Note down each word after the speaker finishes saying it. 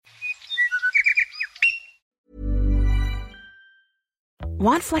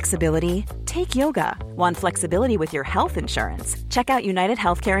Want flexibility? Take yoga. Want flexibility with your health insurance? Check out United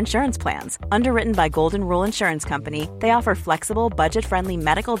Healthcare Insurance Plans. Underwritten by Golden Rule Insurance Company, they offer flexible, budget-friendly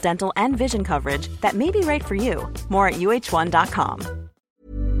medical, dental, and vision coverage that may be right for you. More at uh1.com.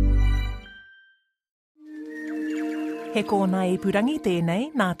 He kōna ipurangi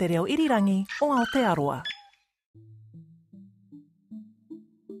tēnei nā te reo irirangi o Aotearoa.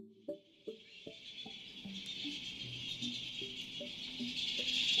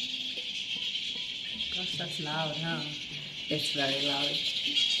 Gosh, that's loud, huh? It's very loud.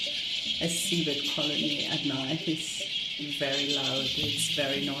 A seabird colony at night is very loud. It's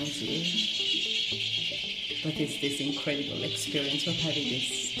very noisy. But it's this incredible experience of having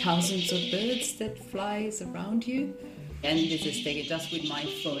these thousands of birds that flies around you. And this is taken just with my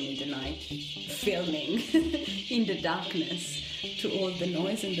phone in the night, filming in the darkness to all the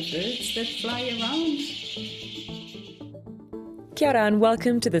noise and the birds that fly around. Kia ora and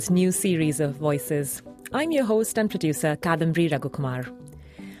welcome to this new series of Voices. I'm your host and producer, Kadambari Raghukumar.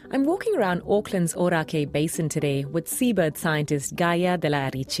 I'm walking around Auckland's Orake Basin today with seabird scientist Gaia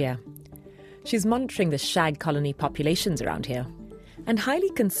Dell'Arriccia. She's monitoring the shag colony populations around here. And highly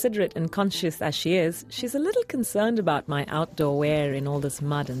considerate and conscious as she is, she's a little concerned about my outdoor wear in all this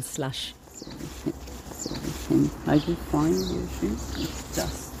mud and slush. I do find your shoes.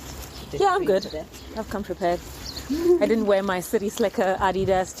 Just yeah, I'm good. I've come prepared. I didn't wear my City Slicker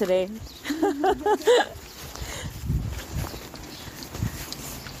Adidas today.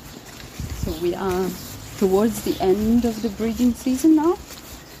 So we are towards the end of the breeding season now,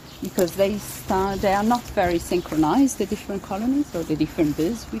 because they are not very synchronized, the different colonies or the different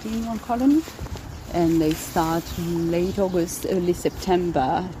birds within one colony, and they start late August, early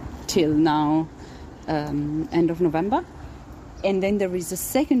September till now, end of November. And then there is a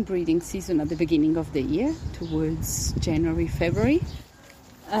second breeding season at the beginning of the year, towards January, February.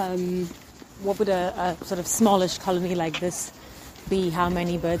 What would a sort of smallish colony like this be? How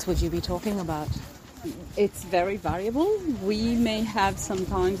many birds would you be talking about? It's very variable. We may have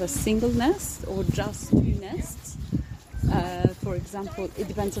sometimes a single nest or just two nests. For example, it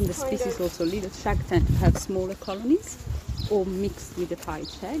depends on the species also. Little shag tend to have smaller colonies or mixed with the pied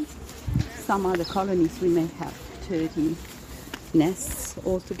shags. Some other colonies we may have 30 nests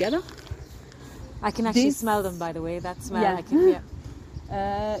altogether. I can actually smell them, by the way. That smell, yeah. I can hear.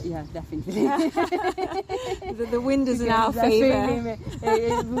 Yeah, definitely. The wind is in our favour.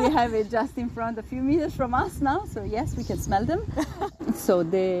 We have it just in front, a few meters from us now, so yes, we can smell them. So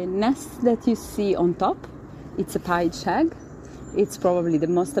the nest that you see on top, it's a pied shag. It's probably the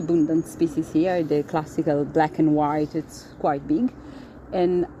most abundant species here, the classical black and white. It's quite big.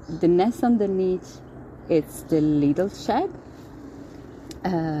 And the nest underneath, it's the little shag.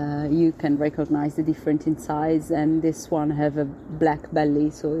 You can recognize the difference in size, and this one have a black belly,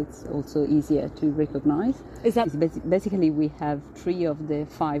 so it's also easier to recognize. Is that basically we have 3 of the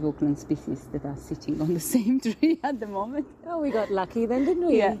 5 Auckland species that are sitting on the same tree at the moment. Oh, we got lucky then, didn't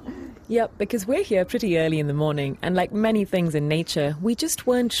we? Yeah. Yep, because we're here pretty early in the morning, and like many things in nature, we just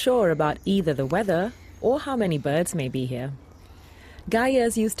weren't sure about either the weather or how many birds may be here.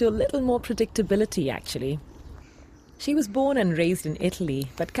 Gaia's used to a little more predictability, actually. She was born and raised in Italy,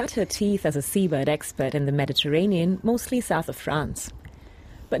 but cut her teeth as a seabird expert in the Mediterranean, mostly south of France.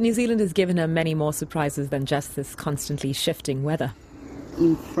 But New Zealand has given her many more surprises than just this constantly shifting weather.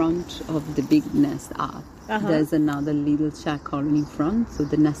 In front of the big nest up, there's another little shag colony in front, so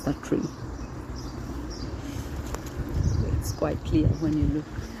the nest are 3. It's quite clear when you look.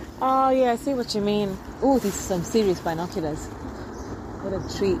 Oh yeah, I see what you mean. Oh, these are some serious binoculars. What a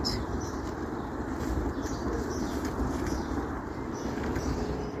treat.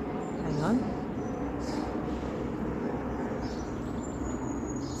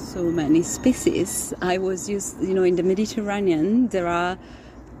 So many species. I was used, in the Mediterranean, there are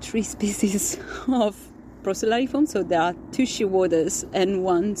 3 species of Procellariform, so there are 2 shearwaters and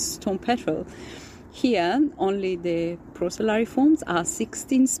 1 stone petrel. Here, only the Procellariforms are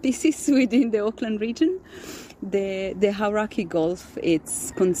 16 species within the Auckland region. The Hauraki Gulf,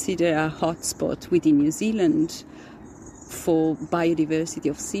 it's considered a hotspot within New Zealand for biodiversity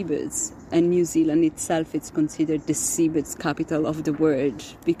of seabirds, and New Zealand itself is considered the seabirds capital of the world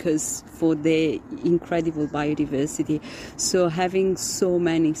because for the incredible biodiversity. So having so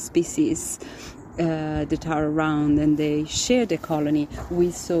many species that are around and they share the colony,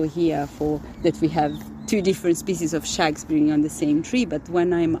 we saw here that we have 2 different species of shags breeding on the same tree, but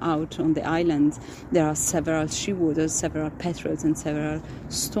when I'm out on the island, there are several shearwaters, several petrels and several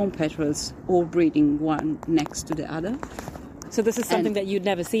stone petrels all breeding one next to the other. So this is something that you'd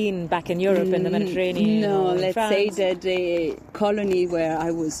never seen back in Europe, in the Mediterranean? No, or in let's France? say that the colony where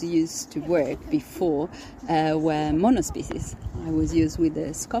I was used to work before were monospecies. I was used with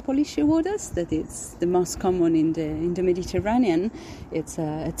the Scopoli shearwaters, that is the most common in the Mediterranean. It's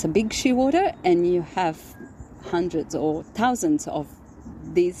a big shearwater, and you have hundreds or thousands of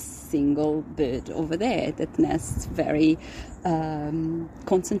this single bird over there that nests very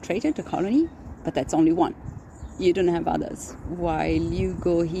concentrated, the colony, but that's only one. You don't have others. While you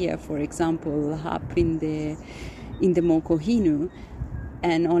go here, for example, up in the Mokohinu,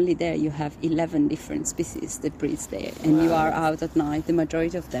 and only there you have 11 different species that breeds there. And you are out at night. The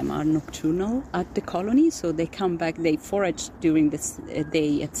majority of them are nocturnal at the colony, so they come back, they forage during the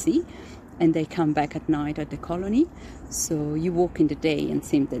day at sea, and they come back at night at the colony. So you walk in the day and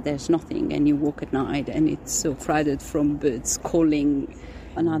seem that there's nothing, and you walk at night and it's so crowded from birds calling.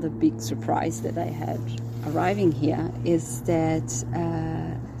 Another big surprise that I had arriving here is that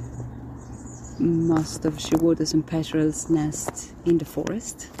most of shearwaters and petrels nest in the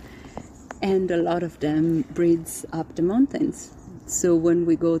forest, and a lot of them breeds up the mountains. So when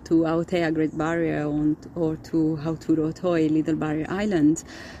we go to Aotea Great Barrier or to Hauturo-Toi Little Barrier Island,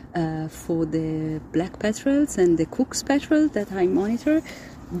 for the black petrels and the Cook's petrel that I monitor,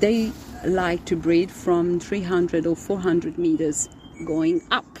 they like to breed from 300 or 400 meters going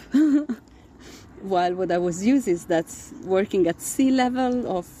up. While what I was used is that's working at sea level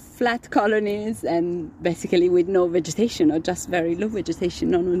of flat colonies and basically with no vegetation or just very low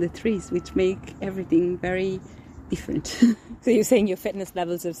vegetation on the trees, which make everything very different. So you're saying your fitness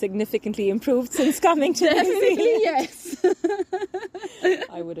levels have significantly improved since coming to Definitely, New Zealand? yes.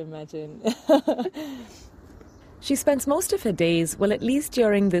 I would imagine. She spends most of her days, well, at least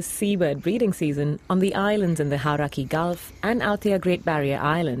during this seabird breeding season, on the islands in the Hauraki Gulf and Aotea Great Barrier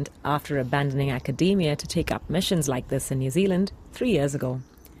Island after abandoning academia to take up missions like this in New Zealand 3 years ago.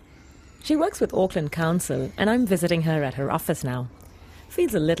 She works with Auckland Council, and I'm visiting her at her office now.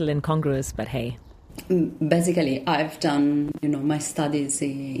 Feels a little incongruous, but hey. Basically, I've done, my studies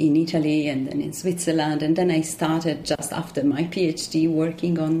in Italy and then in Switzerland, and then I started just after my PhD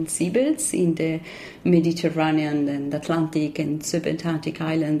working on seabirds in the Mediterranean and Atlantic and subantarctic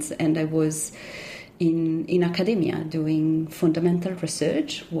islands, and I was in academia doing fundamental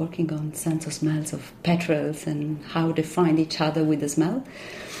research, working on sense of smells of petrels and how they find each other with the smell.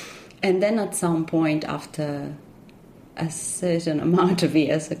 And then at some point after a certain amount of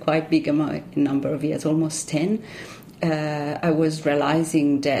years, a quite big number of years, almost 10, I was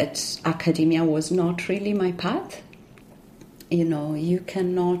realizing that academia was not really my path. You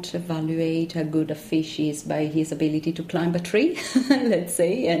cannot evaluate how good a fish is by his ability to climb a tree, let's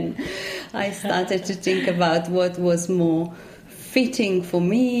say. And I started to think about what was more fitting for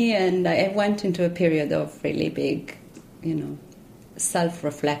me, and I went into a period of really big,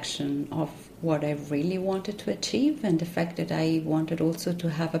 self-reflection of what I really wanted to achieve, and the fact that I wanted also to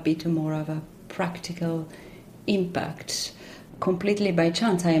have a bit more of a practical impact. Completely by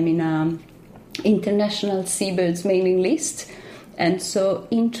chance, I am in an international seabirds mailing list, and so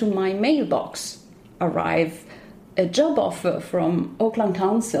into my mailbox arrived a job offer from Auckland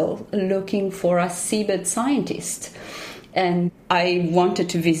Council looking for a seabird scientist. And I wanted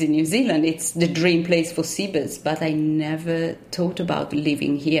to visit New Zealand. It's the dream place for seabirds, but I never thought about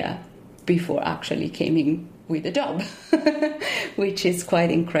living here before actually came in with a job, which is quite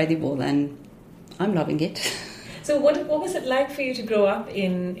incredible, and I'm loving it. So what was it like for you to grow up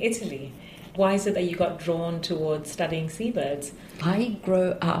in Italy? Why is it that you got drawn towards studying seabirds? I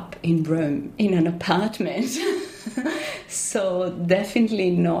grew up in Rome in an apartment, so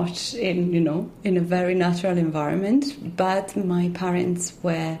definitely not in a very natural environment, but my parents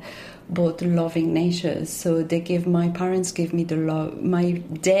were both loving nature, so my parents gave me the love. My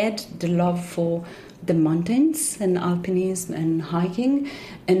dad the love for the mountains and alpinism and hiking,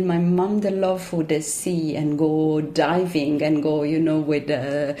 and my mom the love for the sea and go diving and go with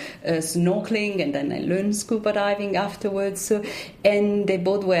snorkeling, and then I learned scuba diving afterwards. So, and they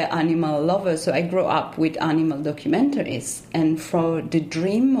both were animal lovers, so I grew up with animal documentaries and for the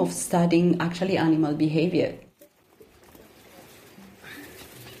dream of studying actually animal behavior.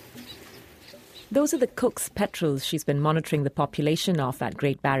 Those are the Cook's petrels she's been monitoring the population of at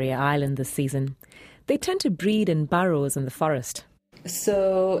Great Barrier Island this season. They tend to breed in burrows in the forest.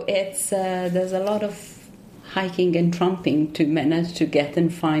 So there's a lot of hiking and tramping to manage to get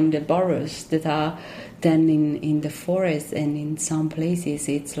and find the burrows that are then in the forest, and in some places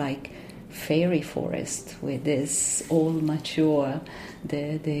it's like fairy forest with this all mature,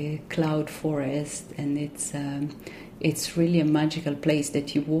 the cloud forest, and it's it's really a magical place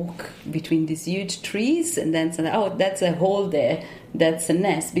that you walk between these huge trees and then say, oh, that's a hole there, that's a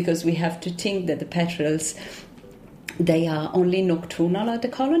nest, because we have to think that the petrels, they are only nocturnal at the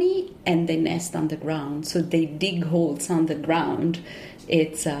colony and they nest underground. So they dig holes underground.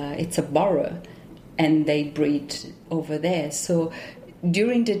 It's a burrow and they breed over there. So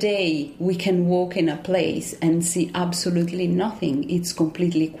during the day, we can walk in a place and see absolutely nothing. It's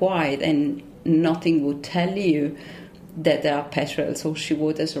completely quiet and nothing would tell you that there are petrels or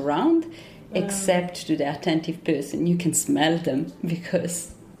shearwaters around, except to the attentive person. You can smell them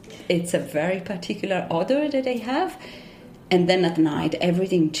because it's a very particular odor that they have. And then at night,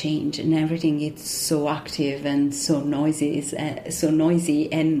 everything changes and everything is so active and so noisy,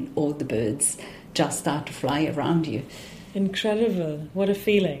 and all the birds just start to fly around you. Incredible. What a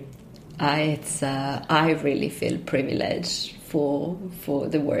feeling. I really feel privileged for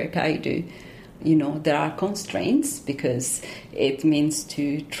the work I do. You know, there are constraints because it means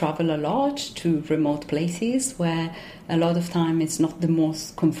to travel a lot to remote places where a lot of time it's not the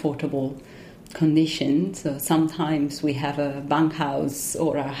most comfortable condition. So sometimes we have a bunkhouse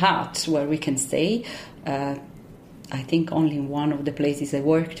or a hut where we can stay. I think only in one of the places I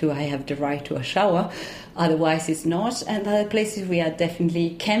work to, I have the right to a shower. Otherwise, it's not. And other places we are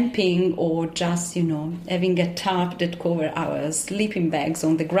definitely camping or just, having a tarp that cover our sleeping bags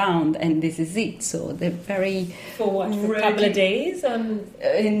on the ground, and this is it. So they're very... For what? For a couple of days?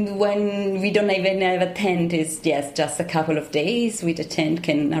 And when we don't even have a tent, it's just a couple of days. With a tent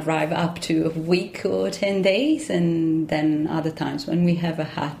can arrive up to a week or 10 days. And then other times when we have a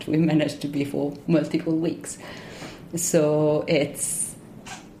hut, we manage to be for multiple weeks. So it's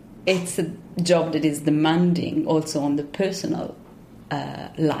a job that is demanding also on the personal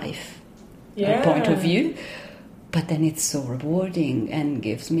life point of view, but then it's so rewarding and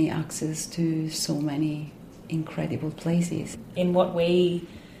gives me access to so many incredible places. In what way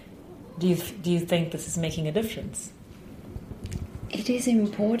do you think this is making a difference? It is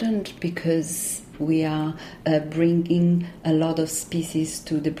important because we are bringing a lot of species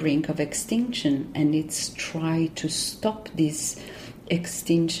to the brink of extinction, and it's try to stop this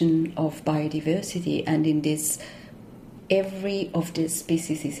extinction of biodiversity. And in this, every of these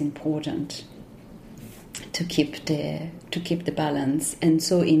species is important to keep the balance. And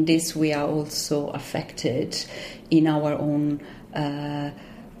so in this, we are also affected in our own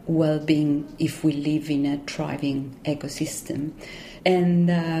well-being if we live in a thriving ecosystem.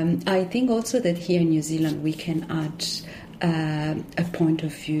 And I think also that here in New Zealand we can add a point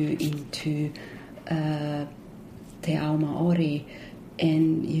of view into Te Ao Maori,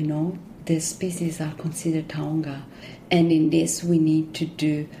 and the species are considered taonga, and in this we need to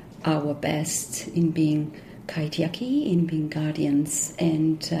do our best in being kaitiaki, in being guardians,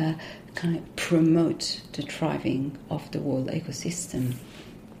 and kind of promote the thriving of the world ecosystem.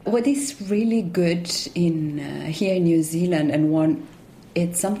 What is really good here in New Zealand, and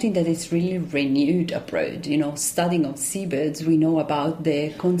it's something that is really renewed abroad. Studying of seabirds, we know about the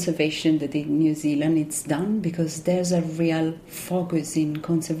conservation that in New Zealand it's done, because there's a real focus in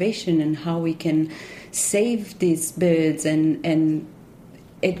conservation and how we can save these birds, and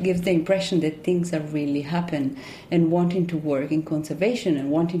it gives the impression that things are really happen. And wanting to work in conservation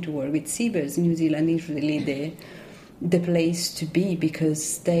and wanting to work with seabirds, New Zealand is really the place to be,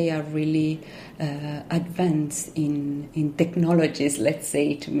 because they are really advanced in technologies, let's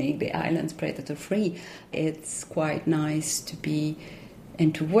say, to make the islands predator-free. It's quite nice to be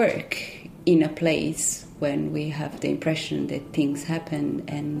and to work in a place when we have the impression that things happen,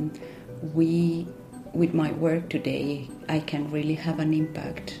 and with my work today, I can really have an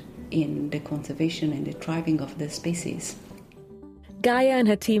impact in the conservation and the thriving of the species. Gaia and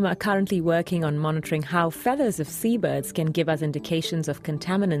her team are currently working on monitoring how feathers of seabirds can give us indications of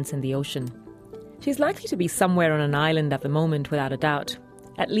contaminants in the ocean. She's likely to be somewhere on an island at the moment, without a doubt.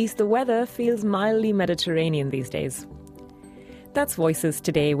 At least the weather feels mildly Mediterranean these days. That's Voices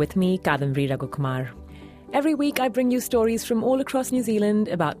today with me, Kadambari Raghukumar. Every week I bring you stories from all across New Zealand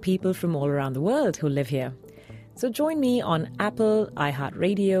about people from all around the world who live here. So join me on Apple,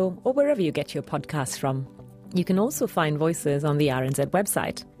 iHeartRadio, or wherever you get your podcasts from. You can also find Voices on the RNZ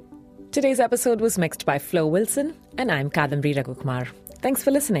website. Today's episode was mixed by Flo Wilson, and I'm Kadambari Raghukumar. Thanks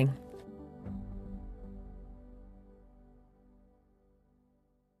for listening.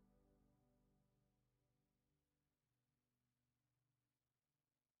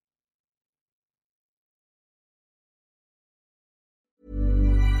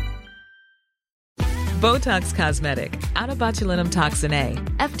 Botox Cosmetic, out of botulinum toxin A,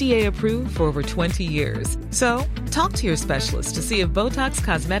 FDA approved for over 20 years. So, talk to your specialist to see if Botox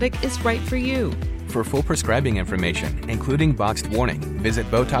Cosmetic is right for you. For full prescribing information, including boxed warning,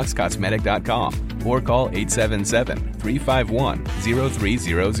 visit BotoxCosmetic.com or call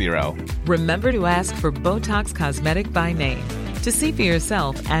 877-351-0300. Remember to ask for Botox Cosmetic by name. To see for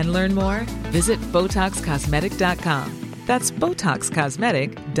yourself and learn more, visit BotoxCosmetic.com. That's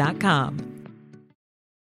BotoxCosmetic.com.